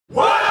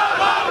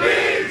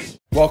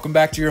Welcome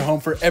back to your home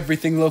for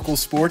everything local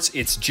sports.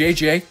 It's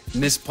JJ,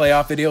 and this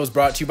playoff video is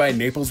brought to you by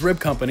Naples Rib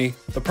Company,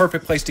 the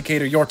perfect place to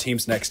cater your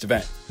team's next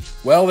event.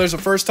 Well, there's a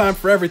first time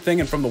for everything,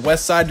 and from the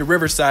west side to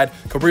Riverside,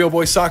 Cabrillo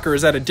Boys Soccer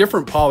is at a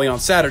different poly on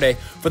Saturday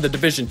for the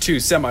Division II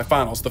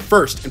semifinals, the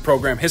first in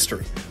program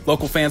history.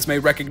 Local fans may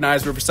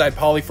recognize Riverside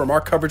Poly from our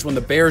coverage when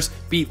the Bears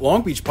beat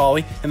Long Beach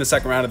Poly in the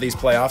second round of these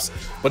playoffs.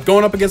 But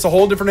going up against a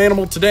whole different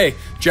animal today,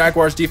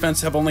 Jaguars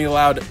defense have only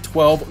allowed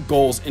 12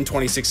 goals in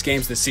 26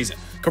 games this season.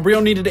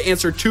 Cabrillo needed to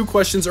answer two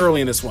questions early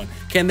in this one.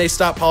 Can they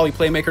stop Poly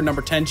playmaker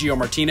number 10, Gio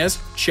Martinez?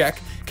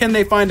 Check. Can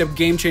they find a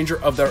game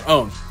changer of their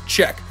own?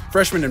 Check.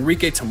 Freshman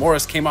Enrique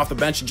Tamores came off the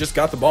bench and just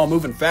got the ball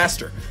moving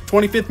faster.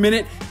 25th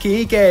minute,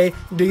 Kike,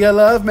 do you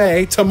love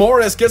me?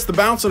 Tamores gets the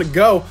bounce and a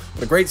go,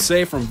 but a great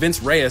save from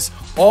Vince Reyes.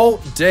 All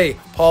day,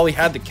 Poly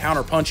had the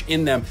counter punch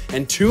in them,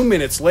 and 2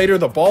 minutes later,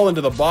 the ball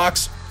into the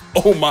box.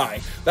 Oh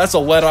my, that's a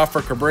let-off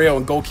for Cabrillo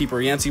and goalkeeper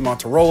Yancy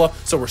Monterola,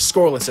 so we're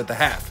scoreless at the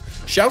half.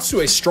 Shouts to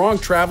a strong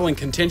traveling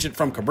contingent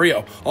from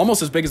Cabrillo,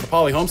 almost as big as the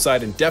Poly home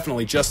side and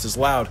definitely just as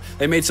loud.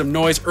 They made some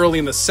noise early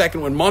in the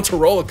second when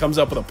Monterola comes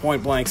up with a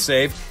point-blank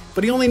save,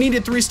 but he only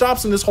needed 3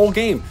 stops in this whole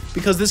game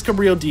because this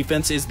Cabrillo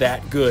defense is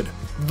that good.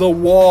 The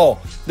wall.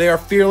 They are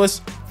fearless,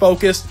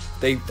 focused,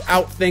 they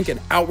outthink and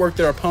outwork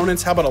their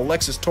opponents. How about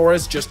Alexis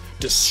Torres just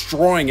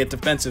destroying it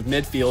defensive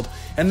midfield?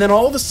 And then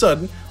all of a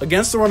sudden,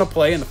 against the run of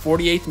play in the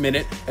 48th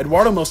minute,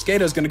 Eduardo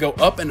Mosqueda is going to go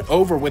up and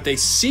over with a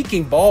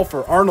seeking ball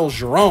for Arnold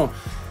Giron.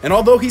 And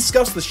although he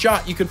scuffs the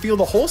shot, you could feel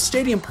the whole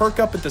stadium perk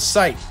up at the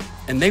sight,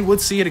 and they would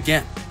see it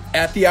again.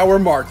 At the hour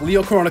mark,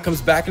 Leo Corona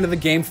comes back into the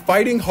game,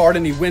 fighting hard,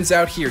 and he wins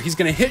out here. He's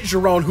going to hit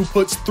Giron, who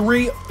puts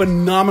 3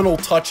 phenomenal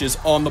touches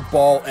on the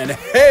ball, and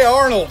hey,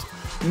 Arnold!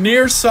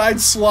 Near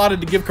side slotted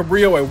to give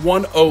Cabrillo a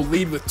 1-0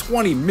 lead with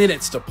 20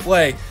 minutes to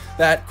play.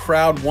 That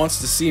crowd wants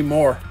to see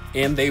more,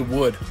 and they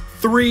would.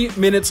 3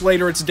 minutes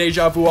later, it's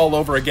deja vu all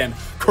over again.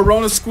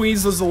 Corona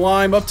squeezes the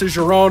lime up to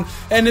Giron,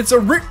 and it's a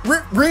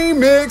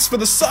remix for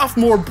the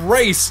sophomore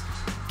brace.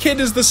 Kid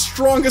is the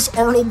strongest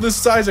Arnold this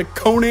size at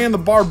Conan the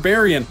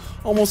Barbarian.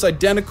 Almost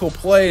identical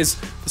plays.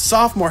 The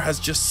sophomore has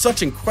just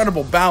such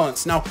incredible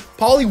balance. Now,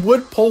 Poly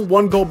would pull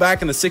 1 goal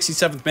back in the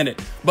 67th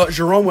minute, but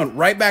Giron went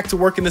right back to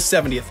work in the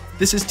 70th.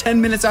 This is 10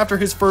 minutes after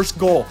his first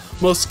goal.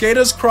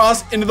 Mosqueda's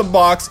cross into the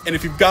box, and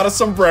if you've got a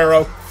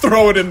sombrero,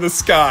 throw it in the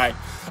sky.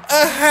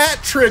 A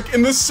hat trick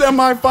in the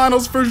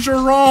semifinals for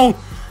Giron.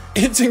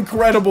 It's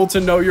incredible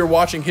to know you're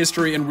watching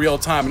history in real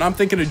time, and I'm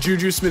thinking of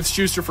Juju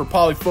Smith-Schuster for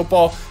Poly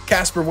football,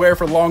 Casper Ware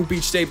for Long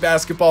Beach State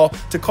basketball.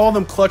 To call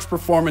them clutch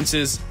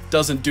performances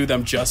doesn't do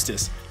them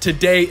justice.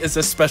 Today is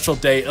a special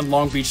day in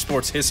Long Beach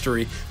sports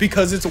history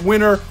because it's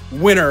winner,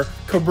 winner.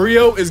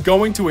 Cabrillo is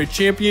going to a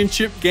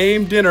championship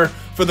game dinner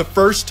for the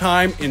first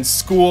time in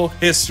school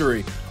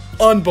history.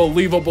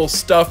 Unbelievable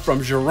stuff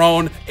from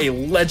Giron, a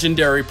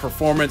legendary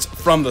performance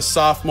from the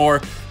sophomore.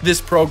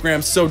 This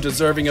program's so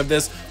deserving of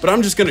this, but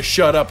I'm just going to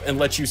shut up and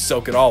let you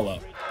soak it all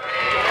up.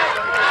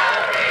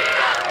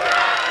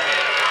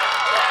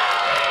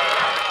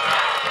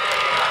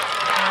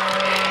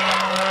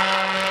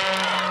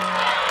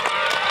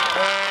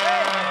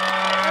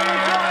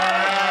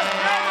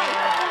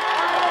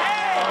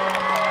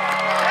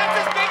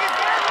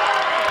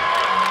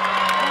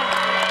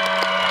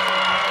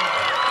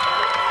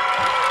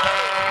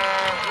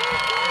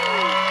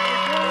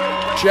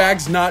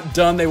 Jags not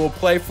done. They will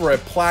play for a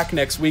plaque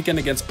next weekend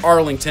against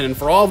Arlington. And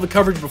for all of the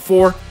coverage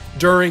before,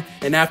 during,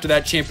 and after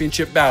that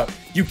championship bout,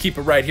 you keep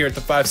it right here at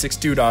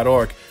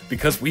the562.org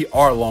because we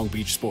are Long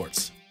Beach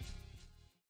Sports.